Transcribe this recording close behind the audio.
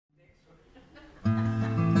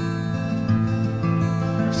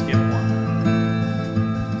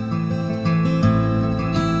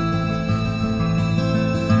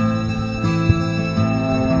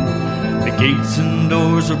Gates and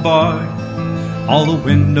doors are barred, all the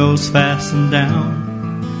windows fastened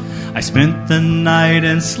down. I spent the night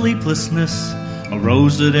in sleeplessness,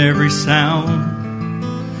 arose at every sound.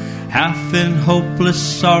 Half in hopeless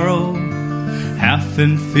sorrow, half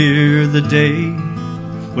in fear the day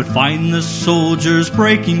would find the soldiers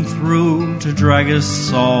breaking through to drag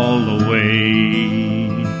us all away.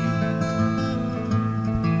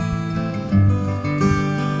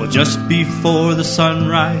 Well, just before the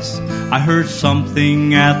sunrise, I heard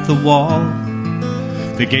something at the wall.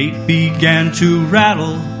 The gate began to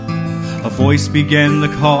rattle, a voice began to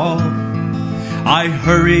call. I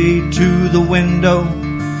hurried to the window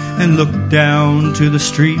and looked down to the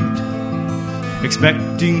street,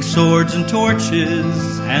 expecting swords and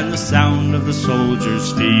torches and the sound of the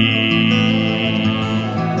soldiers' feet.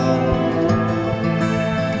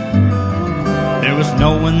 There was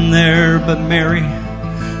no one there but Mary,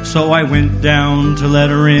 so I went down to let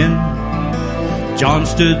her in. John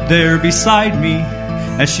stood there beside me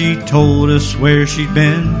as she told us where she'd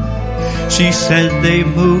been. She said they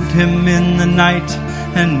moved him in the night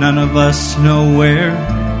and none of us know where.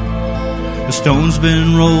 The stone's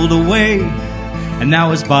been rolled away and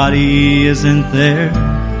now his body isn't there.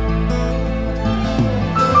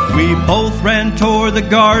 We both ran toward the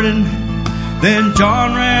garden, then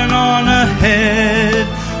John ran on ahead.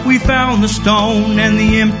 We found the stone and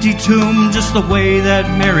the empty tomb just the way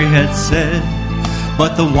that Mary had said.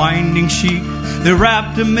 But the winding sheet that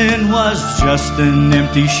wrapped him in was just an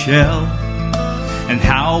empty shell. And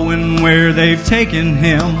how and where they've taken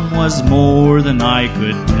him was more than I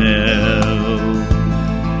could tell.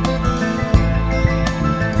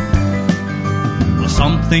 Well,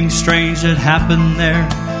 something strange had happened there,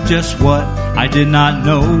 just what I did not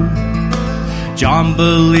know. John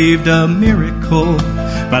believed a miracle,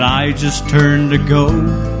 but I just turned to go.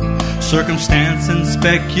 Circumstance and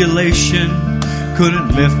speculation couldn't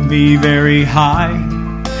lift me very high,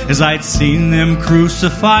 as I'd seen them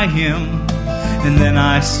crucify him, and then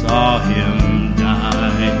I saw him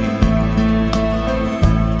die.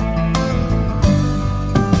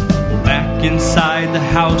 Well, back inside the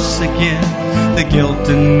house again, the guilt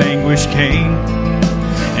and anguish came,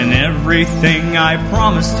 and everything I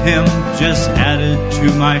promised him just added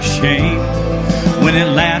to my shame. When at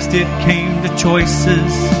last it came to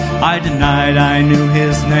choices, I denied I knew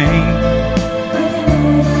his name.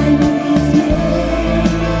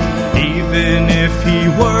 Even if he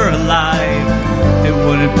were alive, it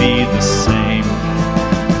wouldn't be the same.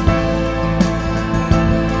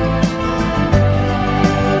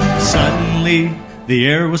 Suddenly, the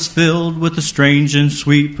air was filled with a strange and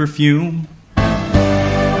sweet perfume.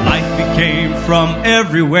 Life became from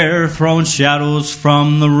everywhere, throwing shadows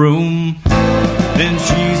from the room. Then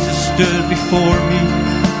Jesus stood before me,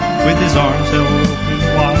 with his arms held open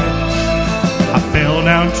wide. I fell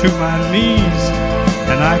down to my knees,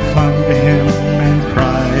 and I clung to him and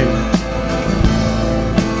cried.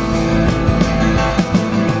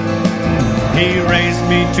 He raised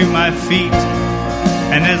me to my feet,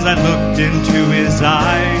 and as I looked into his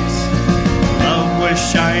eyes, love was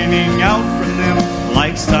shining out from them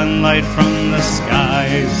like sunlight from the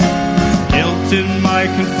skies. Guilt in my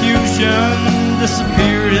confusion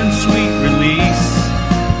disappeared in sweet release.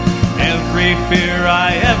 Every fear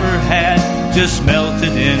I ever had just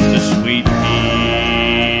melted into sweet